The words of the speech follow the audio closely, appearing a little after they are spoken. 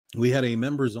we had a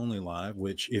members only live,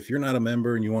 which if you're not a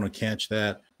member and you want to catch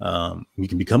that, you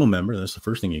can become a member. That's the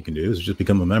first thing you can do is just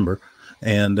become a member.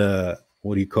 And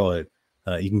what do you call it?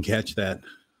 You can catch that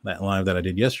live that I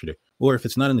did yesterday. Or if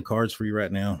it's not in the cards for you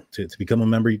right now to become a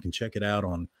member, you can check it out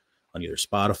on either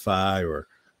Spotify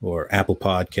or Apple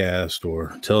Podcast,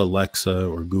 or tell Alexa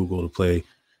or Google to play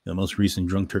the most recent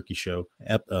Drunk Turkey Show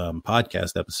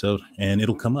podcast episode, and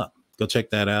it'll come up. Go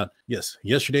check that out. Yes,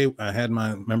 yesterday I had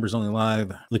my members only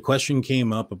live. The question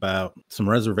came up about some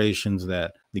reservations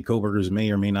that the Kohbergers may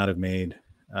or may not have made.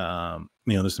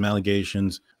 There's some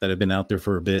allegations that have been out there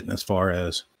for a bit, as far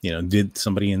as, did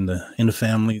somebody in the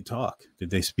family talk? Did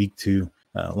they speak to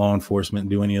law enforcement,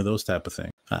 do any of those type of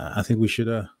things? I think we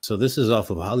should. So this is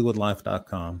off of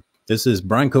HollywoodLife.com. This is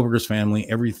Bryan Kohberger's family,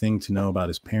 everything to know about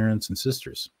his parents and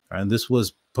sisters. And this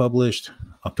was published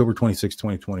October 26,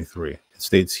 2023. It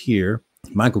states here,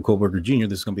 Michael Kohberger Jr.,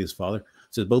 this is going to be his father,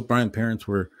 says both Bryan's parents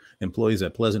were employees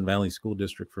at Pleasant Valley School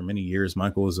District for many years.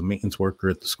 Michael was a maintenance worker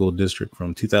at the school district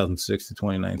from 2006 to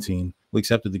 2019. We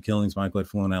accepted the killings. Michael had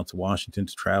flown out to Washington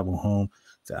to travel home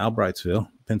to Albrightsville,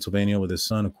 Pennsylvania, with his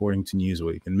son, according to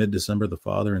Newsweek. In mid-December, the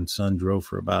father and son drove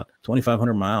for about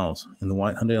 2,500 miles in the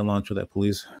white Hyundai Elantra that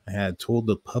police had told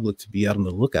the public to be out on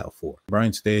the lookout for.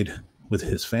 Bryan stayed with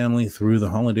his family through the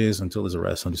holidays until his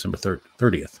arrest on December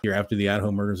 30th. Year after the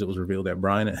Idaho murders, it was revealed that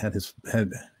Bryan had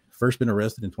first been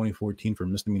arrested in 2014 for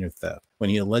misdemeanor theft when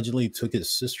he allegedly took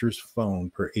his sister's phone,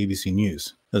 per ABC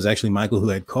News. It was actually Michael who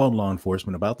had called law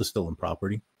enforcement about the stolen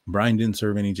property. Bryan didn't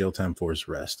serve any jail time for his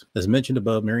arrest. As mentioned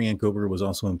above, Marianne Kohberger was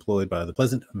also employed by the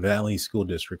Pleasant Valley School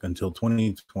District until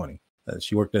 2020.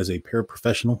 She worked as a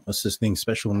paraprofessional assisting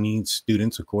special needs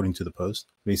students, according to the Post.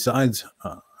 Besides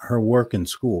her work in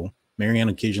school, Marianne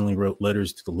occasionally wrote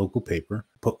letters to the local paper,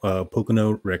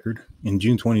 Pocono Record. In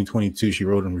June 2022, she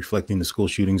wrote on reflecting the school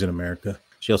shootings in America.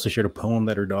 She also shared a poem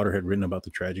that her daughter had written about the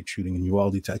tragic shooting in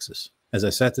Uvalde, Texas. As I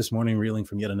sat this morning reeling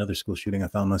from yet another school shooting, I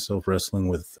found myself wrestling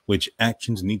with which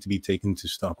actions need to be taken to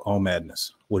stop all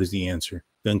madness. What is the answer?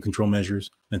 Gun control measures,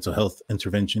 mental health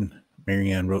intervention.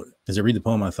 Marianne wrote, as I read the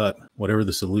poem, I thought, whatever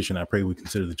the solution, I pray we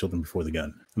consider the children before the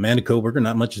gun. Amanda Kohberger,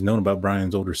 not much is known about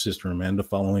Bryan's older sister, Amanda.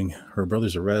 Following her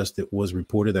brother's arrest, it was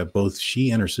reported that both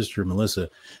she and her sister, Melissa,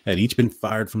 had each been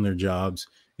fired from their jobs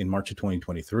in March of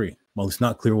 2023. While it's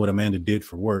not clear what Amanda did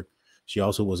for work, she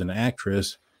also was an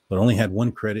actress, but only had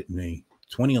one credit in a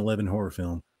 2011 horror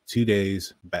film, 2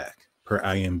 Days Back, per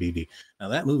IMDb. Now,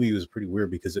 that movie was pretty weird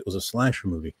because it was a slasher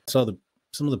movie. I saw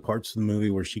some of the parts of the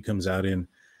movie where she comes out in.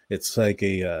 It's like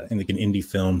an indie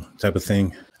film type of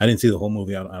thing. I didn't see the whole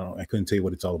movie. I couldn't tell you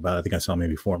what it's all about. I think I saw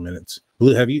maybe 4 minutes.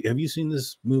 Blue, have you seen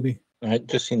this movie? I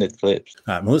just seen the clips.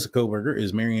 Melissa Kohberger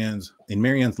is Marianne's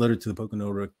letter to the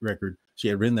Pocono Record. She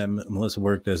had written that Melissa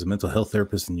worked as a mental health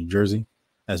therapist in New Jersey.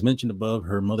 As mentioned above,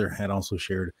 her mother had also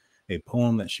shared a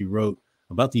poem that she wrote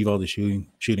about the Uvalde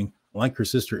shooting. Like her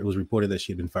sister, it was reported that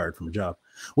she had been fired from a job.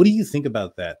 What do you think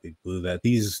about that, Big Blue, that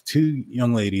these two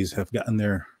young ladies have gotten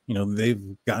they've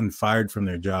gotten fired from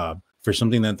their job for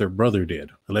something that their brother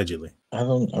did, allegedly?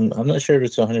 I'm not sure if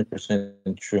it's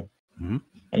 100% true. Mm-hmm.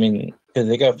 I mean, because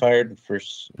they got fired for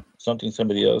something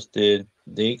somebody else did,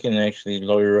 they can actually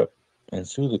lawyer up and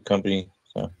sue the company.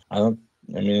 So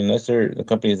unless the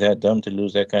company is that dumb to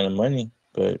lose that kind of money,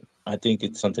 but I think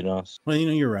it's something else. Well,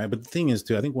 you're right. But the thing is,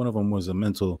 too, I think one of them was a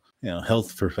mental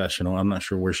health professional. I'm not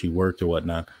sure where she worked or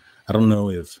whatnot. I don't know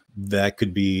if that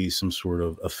could be some sort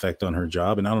of effect on her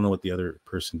job. And I don't know what the other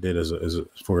person did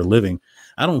for a living.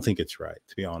 I don't think it's right,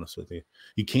 to be honest with you.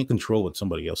 You can't control what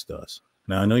somebody else does.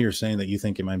 Now, I know you're saying that you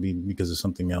think it might be because of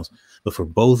something else. But for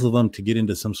both of them to get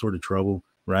into some sort of trouble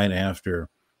right after,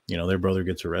 their brother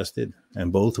gets arrested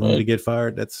and both of them to get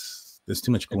fired, that's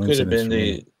too much coincidence. It could have been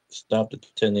they stopped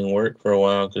attending work for a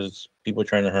while because people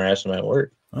trying to harass them at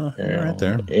work. Oh, you're right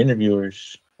there.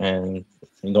 Interviewers, and if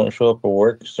you don't show up for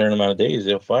work a certain amount of days,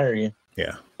 they'll fire you.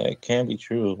 Yeah, that can be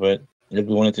true. But if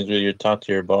you wanted to do, you talk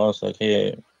to your boss like,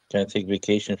 hey, can I take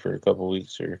vacation for a couple of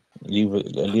weeks or leave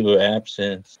of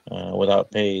absence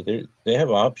without pay? They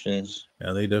have options.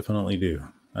 Yeah, they definitely do.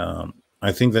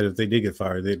 I think that if they did get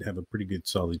fired, they'd have a pretty good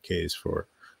solid case for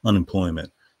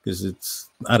unemployment, because it's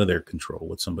out of their control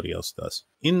what somebody else does.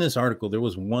 In this article, there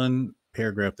was one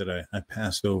paragraph that I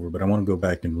passed over, but I want to go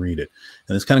back and read it.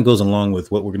 And this kind of goes along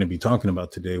with what we're going to be talking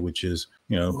about today, which is,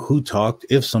 who talked,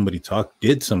 if somebody talked,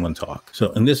 did someone talk?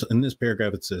 So in this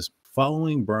paragraph, it says,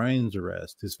 following Bryan's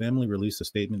arrest, his family released a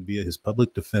statement via his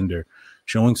public defender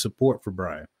showing support for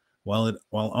Bryan, while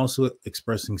also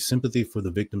expressing sympathy for the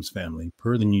victim's family,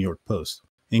 per the New York Post.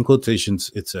 In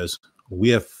quotations, it says, "We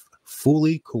have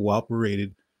fully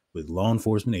cooperated with law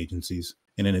enforcement agencies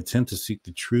in an attempt to seek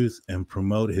the truth and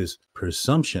promote his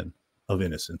presumption of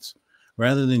innocence,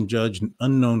 rather than judge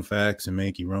unknown facts and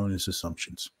make erroneous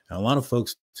assumptions. Now, a lot of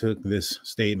folks took this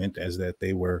statement as that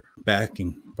they were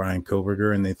backing Bryan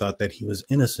Kohberger and they thought that he was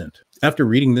innocent. After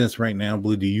reading this right now,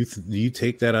 Blue, do you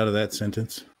take that out of that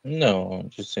sentence? No, I'm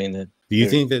just saying that. Do you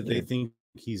think that they think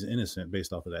he's innocent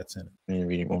based off of that sentence? Let me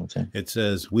read it one more time. It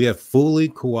says, we have fully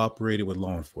cooperated with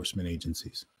law enforcement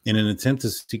agencies in an attempt to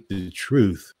seek the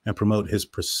truth and promote his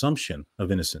presumption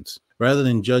of innocence, rather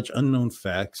than judge unknown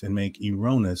facts and make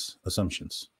erroneous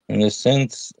assumptions. In a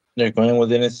sense, they're going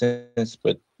with innocence,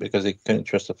 but because they couldn't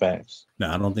trust the facts. No,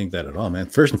 I don't think that at all, man.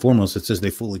 First and foremost, it says they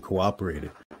fully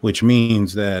cooperated, which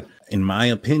means that, in my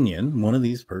opinion, one of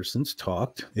these persons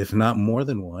talked, if not more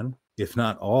than one, if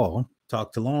not all,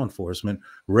 talked to law enforcement,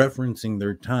 referencing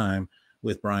their time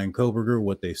with Bryan Kohberger,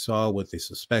 what they saw, what they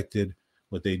suspected,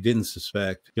 what they didn't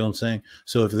suspect. You know what I'm saying?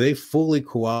 So if they fully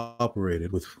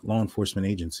cooperated with law enforcement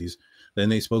agencies, then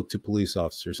they spoke to police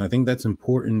officers. And I think that's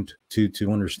important to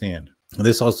understand.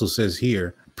 This also says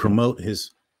here, promote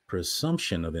his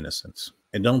presumption of innocence.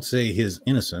 And don't say his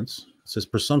innocence. It says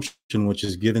presumption, which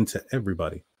is given to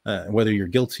everybody, whether you're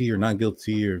guilty or not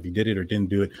guilty, or if you did it or didn't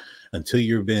do it, until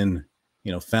you've been,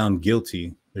 found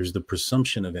guilty. There's the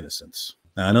presumption of innocence.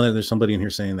 Now, I know that there's somebody in here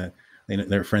saying that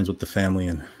they're friends with the family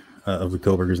and of the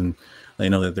Kohbergers, and they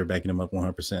know that they're backing them up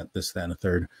 100%, this, that, and a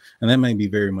third. And that might be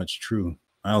very much true.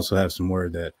 I also have some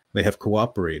word that they have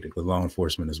cooperated with law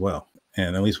enforcement as well,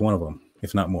 and at least one of them,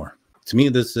 if not more. To me,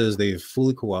 this says they have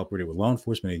fully cooperated with law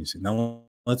enforcement agencies. Now,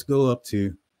 let's go up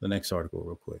to the next article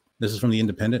real quick. This is from The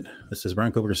Independent. It says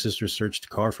Bryan Kohberger's sister searched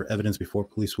car for evidence before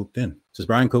police swooped in. It says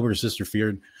Bryan Kohberger's sister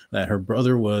feared that her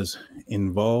brother was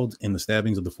involved in the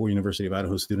stabbings of the 4 University of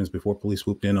Idaho students before police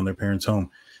swooped in on their parents'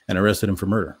 home and arrested him for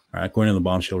murder. All right, according to the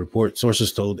bombshell report,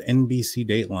 sources told NBC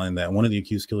Dateline that one of the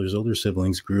accused killer's older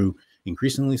siblings grew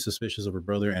increasingly suspicious of her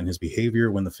brother and his behavior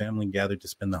when the family gathered to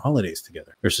spend the holidays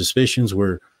together. Her suspicions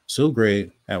were so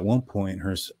great, at one point,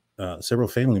 several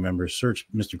family members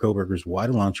searched Mr. Kohberger's wide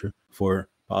Elantra for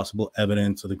possible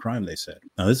evidence of the crime, they said.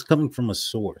 Now, this is coming from a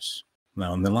source.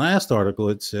 Now, in the last article,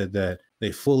 it said that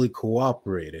they fully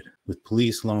cooperated with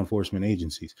police, law enforcement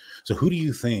agencies. So who do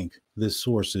you think this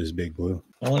source is, Big Blue?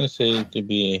 I want to say it could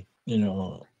be,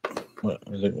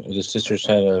 the sisters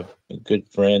had a good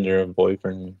friend or a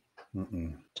boyfriend.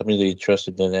 Somebody they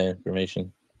trusted that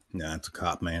information. Nah, it's a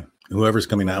cop, man. Whoever's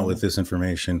coming out with this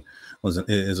information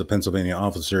is a Pennsylvania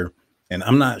officer, and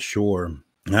I'm not sure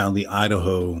how the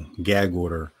Idaho gag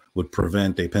order would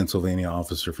prevent a Pennsylvania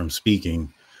officer from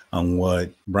speaking on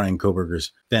what Bryan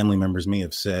Kohberger's family members may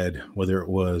have said, whether it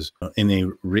was in a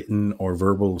written or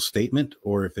verbal statement,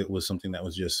 or if it was something that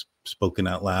was just spoken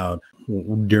out loud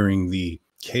during the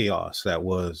chaos that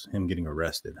was him getting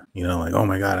arrested. Like, oh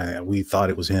my God, we thought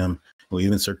it was him. We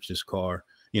even searched his car.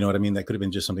 You know what I mean? That could have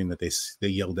been just something that they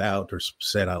yelled out or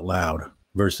said out loud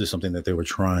versus something that they were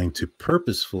trying to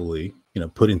purposefully,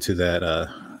 put into that,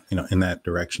 in that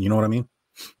direction. You know what I mean?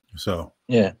 So,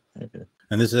 yeah. Okay.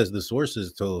 And this says the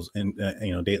sources told,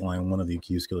 Dateline, one of the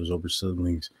accused killer's older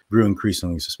siblings grew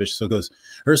increasingly suspicious. So it goes,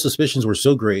 her suspicions were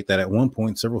so great that at one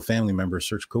point, several family members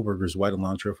searched Kohberger's white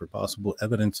Elantra for possible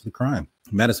evidence of the crime.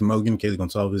 Madison Mogen, Kaylee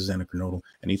Goncalves, Xana Kernodle,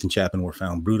 and Ethan Chapin were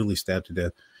found brutally stabbed to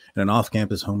death in an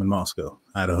off-campus home in Moscow,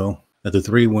 Idaho, that the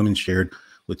 3 women shared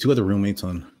with 2 other roommates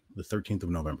on the 13th of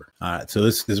November. All right, so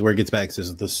this is where it gets back. It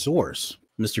says the source,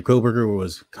 Mr. Kohberger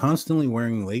was constantly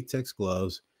wearing latex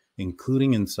gloves,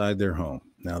 including inside their home.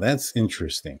 Now, that's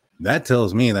interesting. That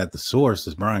tells me that the source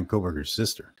is Bryan Kohberger's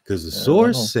sister, because the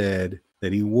source said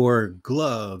that he wore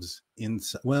gloves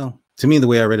inside. Well, to me, the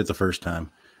way I read it the first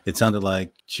time, it sounded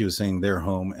like she was saying their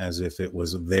home as if it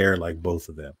was their, like both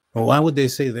of them. Well, why would they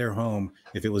say their home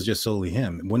if it was just solely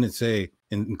him? Wouldn't it say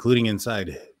including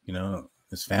inside,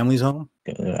 his family's home?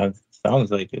 It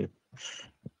sounds like it.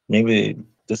 Maybe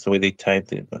just the way they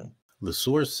typed it, but the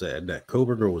source said that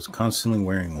Kohberger was constantly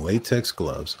wearing latex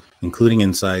gloves, including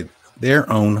inside their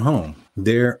own home.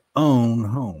 Their own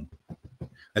home.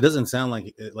 It doesn't sound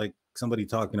like somebody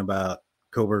talking about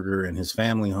Kohberger and his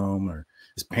family home or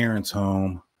his parents'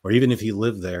 home, or even if he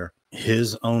lived there,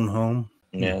 his own home.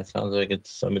 Yeah, it sounds like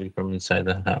it's somebody from inside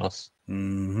the house.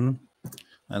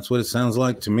 That's what it sounds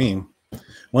like to me.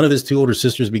 One of his 2 older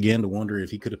sisters began to wonder if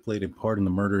he could have played a part in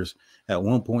the murders. At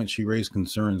one point, she raised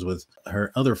concerns with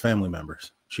her other family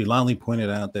members. She loudly pointed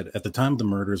out that at the time of the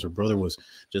murders, her brother was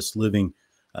just living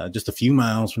just a few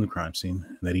miles from the crime scene,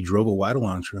 and that he drove a white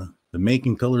Elantra, the make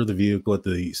and color of the vehicle at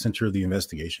the center of the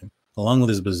investigation, along with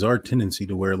his bizarre tendency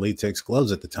to wear latex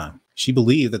gloves at the time. She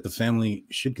believed that the family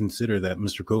should consider that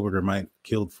Mr. Kohberger might have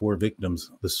killed 4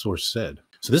 victims, the source said.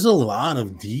 So there's a lot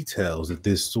of details that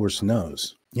this source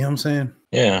knows. You know what I'm saying?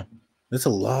 Yeah. There's a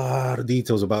lot of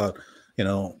details about, you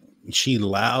know, she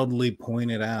loudly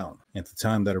pointed out at the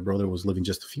time that her brother was living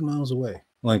just a few miles away.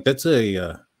 Like, that's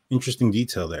a interesting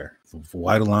detail there.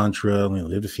 White Elantra only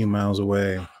lived a few miles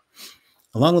away.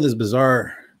 Along with his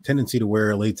bizarre tendency to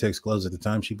wear latex gloves at the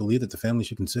time, she believed that the family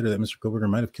should consider that Mr. Kohberger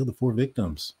might have killed the 4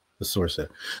 victims, the source said.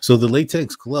 So the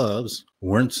latex gloves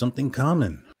weren't something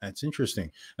common. That's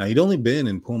interesting. Now, he'd only been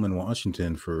in Pullman,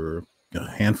 Washington for a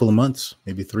handful of months,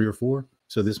 maybe 3 or 4.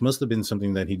 So this must have been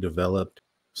something that he developed.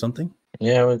 Something?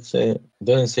 Yeah, I would say it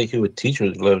doesn't say he would teach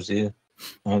with gloves either.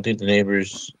 I don't think the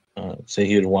neighbors say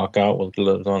he would walk out with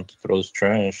gloves on to throw his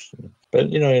trash. But,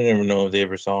 you never know if they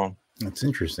ever saw him. That's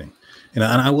interesting. And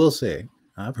I will say,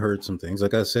 I've heard some things.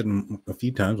 Like I said a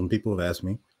few times when people have asked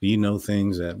me, do you know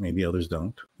things that maybe others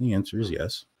don't? The answer is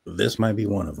yes. This might be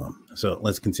one of them. So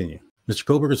let's continue. Mr.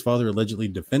 Kohberger's father allegedly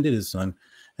defended his son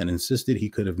and insisted he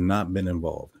could have not been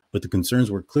involved. But the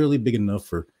concerns were clearly big enough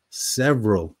for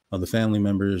several of the family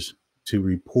members to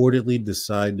reportedly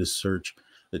decide to search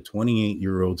the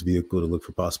 28-year-old's vehicle to look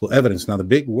for possible evidence. Now, the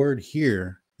big word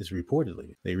here is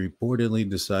reportedly. They reportedly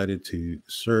decided to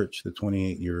search the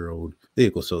 28-year-old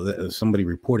vehicle. So somebody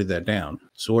reported that down.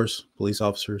 Source, police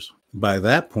officers. By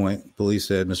that point, police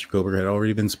said Mr. Kohberger had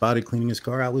already been spotted cleaning his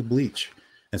car out with bleach.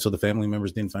 And so the family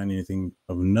members didn't find anything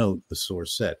of note, the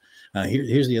source said.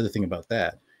 Here's the other thing about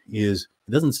that is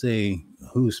it doesn't say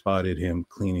who spotted him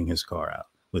cleaning his car out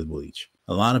with bleach.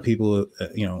 A lot of people,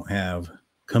 have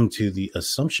come to the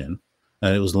assumption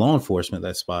that it was law enforcement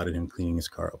that spotted him cleaning his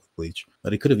car out with bleach,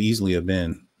 but it could have easily have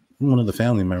been one of the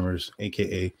family members,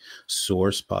 aka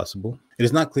source, possible. It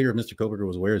is not clear if Mr. Kohberger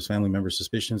was aware of his family members'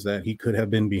 suspicions that he could have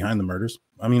been behind the murders.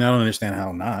 I mean, I don't understand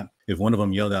how not. If one of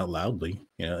them yelled out loudly,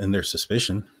 in their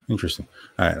suspicion. Interesting.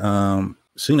 All right.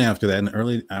 Soon after that, in the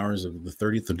early hours of the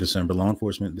 30th of December, law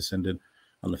enforcement descended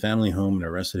on the family home and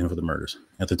arrested him for the murders.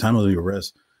 At the time of the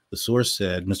arrest, the source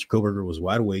said Mr. Kohberger was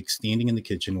wide awake, standing in the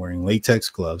kitchen wearing latex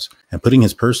gloves and putting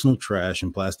his personal trash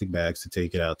in plastic bags to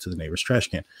take it out to the neighbor's trash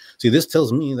can. See, this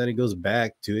tells me that it goes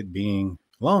back to it being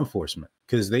law enforcement,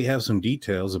 because they have some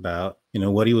details about,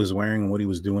 what he was wearing and what he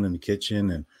was doing in the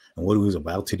kitchen and what he was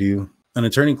about to do. An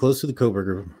attorney close to the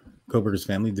Kohberger's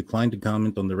family declined to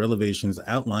comment on the revelations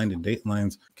outlined in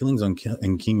Dateline's killings on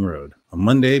King Road. On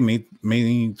Monday, May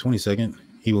 22nd,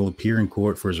 he will appear in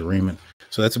court for his arraignment.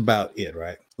 So that's about it,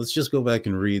 right? Let's just go back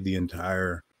and read the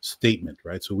entire statement,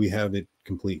 right? So we have it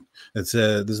complete. This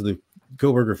is the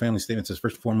Kohberger family statement. It says,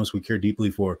 first and foremost, we care deeply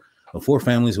for the 4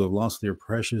 families who have lost their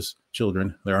precious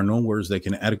children. There are no words that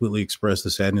can adequately express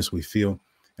the sadness we feel,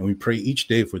 and we pray each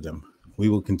day for them. We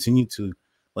will continue to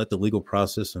let the legal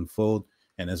process unfold,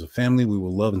 and as a family, we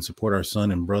will love and support our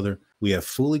son and brother. We have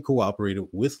fully cooperated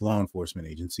with law enforcement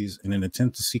agencies in an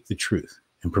attempt to seek the truth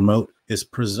and promote his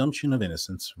presumption of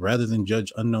innocence rather than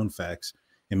judge unknown facts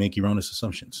and make erroneous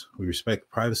assumptions. We respect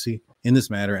privacy in this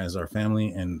matter as our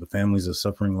family and the families of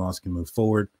suffering loss can move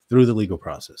forward through the legal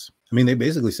process. I mean, they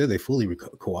basically said they fully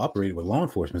cooperated with law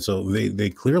enforcement, so they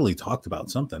clearly talked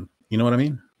about something. You know what I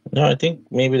mean? No, I think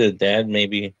maybe the dad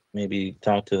maybe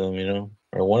talked to them,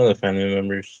 or one of the family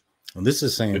members. Well, this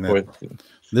is saying before that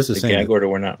this is the saying gag order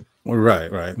were not. Right,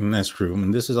 and that's true.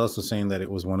 And this is also saying that it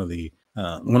was one of the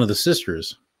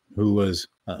sisters who was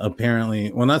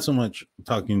apparently, well, not so much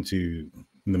talking to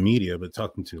the media, but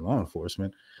talking to law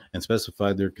enforcement and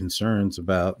specified their concerns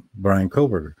about Bryan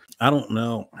Kohberger. I don't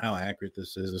know how accurate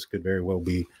this is. This could very well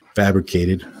be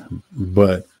fabricated,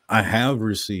 but I have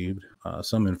received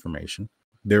some information.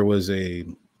 There was a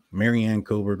Marianne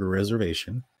Kohberger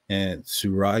reservation at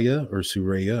Suraya,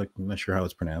 I'm not sure how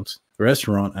it's pronounced, a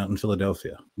restaurant out in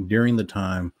Philadelphia during the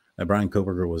time that Bryan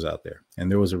Kohberger was out there.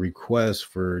 And there was a request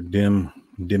for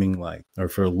dimming light, or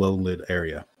for a low lit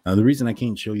area. Now, the reason I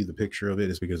can't show you the picture of it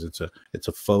is because it's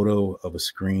a photo of a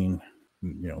screen.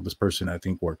 This person I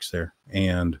think works there,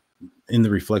 and in the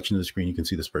reflection of the screen, you can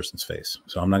see this person's face.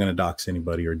 So I'm not going to dox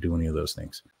anybody or do any of those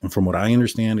things. And from what I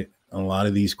understand, a lot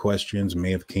of these questions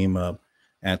may have came up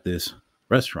at this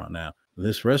restaurant. Now,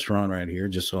 this restaurant right here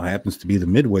just so happens to be the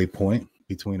midway point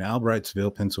between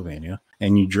Albrightsville, Pennsylvania,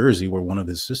 and New Jersey, where one of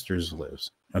his sisters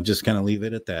lives. I'll just kind of leave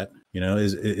it at that.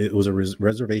 It was a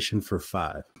reservation for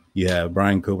 5. You have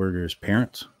Bryan Kohberger's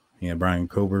parents. You have Bryan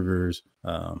Kohberger's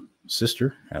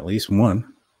sister, at least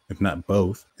one, if not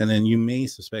both. And then you may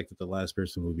suspect that the last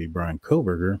person would be Bryan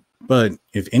Kohberger. But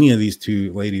if any of these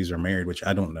 2 ladies are married, which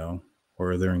I don't know,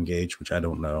 or they're engaged, which I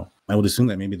don't know, I would assume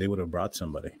that maybe they would have brought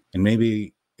somebody. And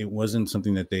maybe it wasn't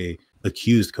something that they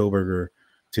accused Kohberger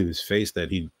to his face that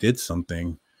he did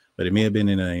something, but it may have been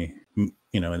in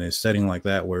in a setting like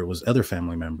that where it was other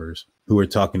family members who were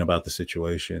talking about the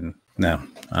situation. Now,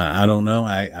 I don't know.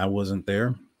 I wasn't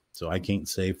there, so I can't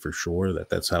say for sure that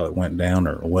that's how it went down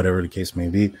or whatever the case may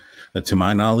be. But to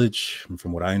my knowledge,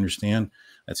 from what I understand,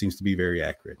 that seems to be very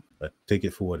accurate, but take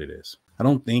it for what it is. I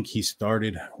don't think he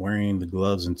started wearing the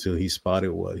gloves until he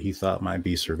spotted what he thought might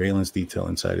be surveillance detail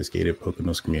inside his gated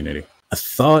Poconos community. I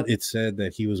thought it said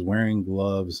that he was wearing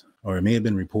gloves, or it may have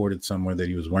been reported somewhere that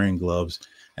he was wearing gloves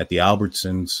at the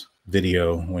Albertsons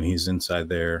video when he's inside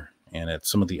there and at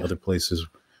some of the other places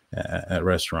at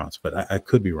restaurants. But I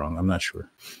could be wrong. I'm not sure.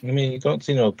 I mean, you don't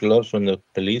see no gloves when the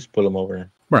police pull him over.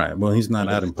 Right. Well, he's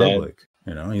not out in public.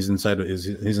 He's inside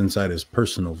his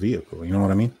personal vehicle. You know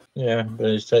what I mean? Yeah, but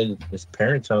inside his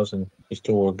parents' house, and he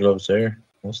still wore gloves there.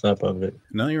 That's not part of it.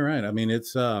 No, you're right. I mean,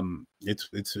 it's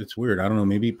weird. I don't know.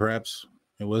 Maybe perhaps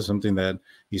it was something that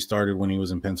he started when he was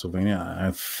in Pennsylvania.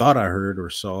 I thought I heard or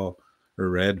saw or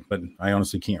read, but I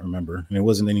honestly can't remember. And it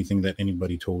wasn't anything that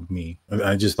anybody told me.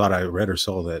 I just thought I read or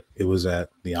saw that it was at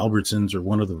the Albertsons or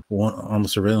one on the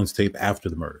surveillance tape after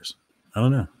the murders. I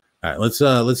don't know. All right,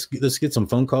 let's get some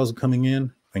phone calls coming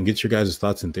in and get your guys'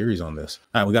 thoughts and theories on this.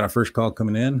 All right, we got our first call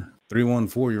coming in.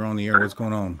 314, you're on the air. What's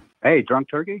going on? Hey, Drunk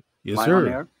Turkey? Yes, Am I sir. on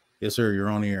the air? Yes, sir. You're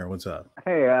on the air. What's up?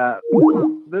 Hey,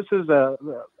 this is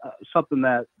something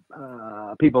that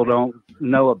people don't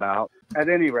know about. At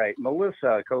any rate,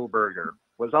 Melissa Kohberger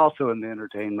was also in the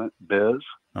entertainment biz.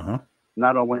 Uh-huh.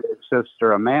 Not only his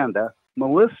sister Amanda.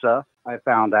 Melissa, I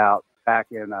found out back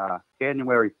in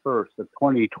January 1st of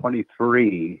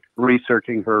 2023,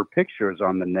 researching her pictures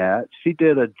on the net, she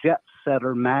did a Jet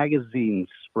Setter magazine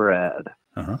spread.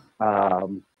 Uh-huh.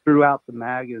 Throughout the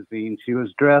magazine, she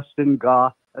was dressed in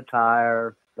goth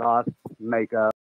attire, goth makeup,